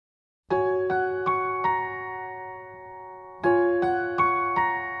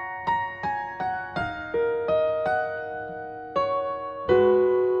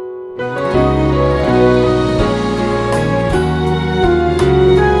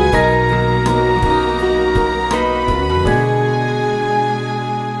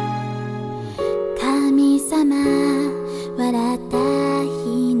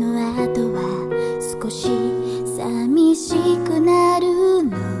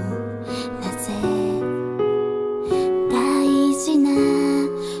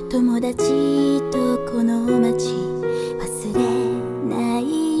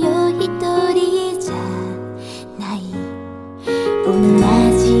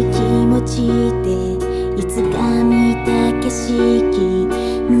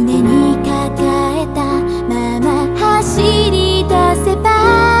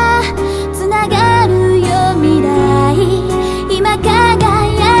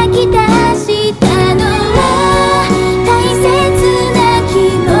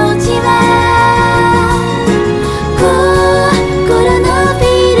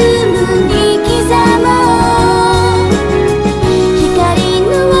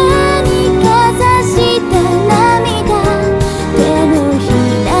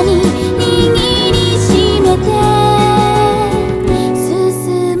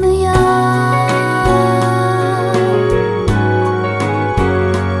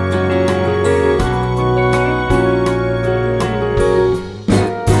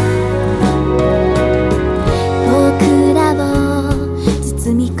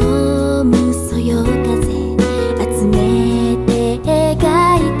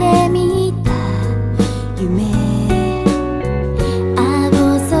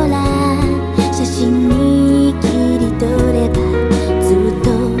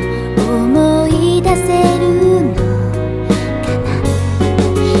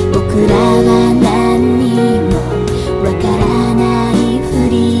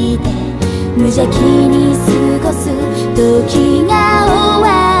に過ごす時が終わ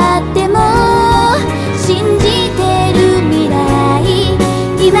っても信じてる未来、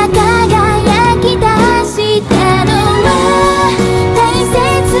今輝き出したのは大切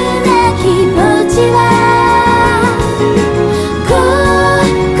な気持ちは心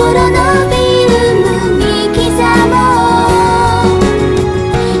のフィルムに刻もう。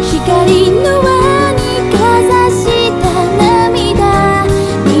光の輪にかざした涙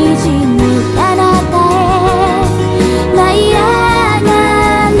にじむ彼方へ舞い上が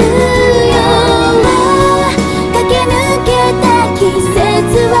るよ。駆け抜けた季節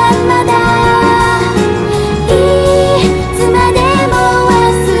はまだいつまでも忘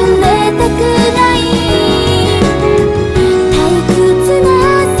れたくない。退屈な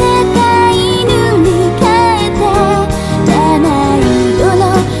世界塗り替えて七色の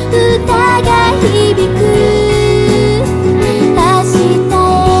歌が響く明日へ。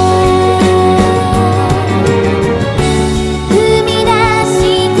踏み出し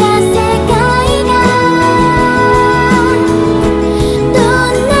た世界がど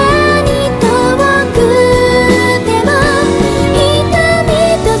んなに遠くても瞳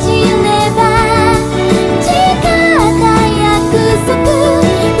閉じれば誓った約束、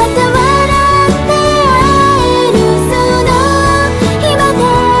また笑って会えるその日まで。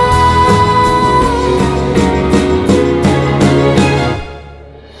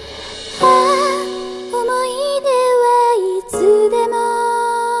ああ、思い出はいつでも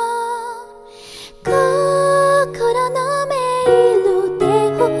心の迷路で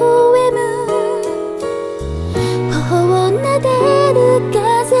微笑む。頬を撫でる風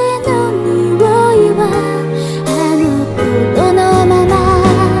の匂いはあの頃のまま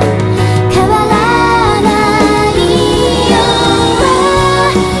変わらないよ。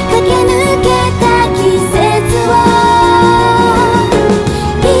駆け抜けた季節を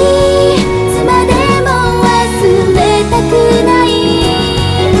いつまでも忘れたくない。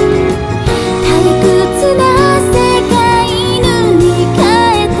退屈な世界塗り替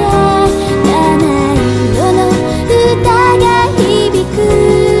えて七色の歌が響く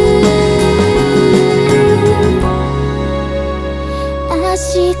明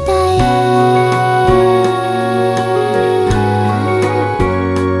日へ。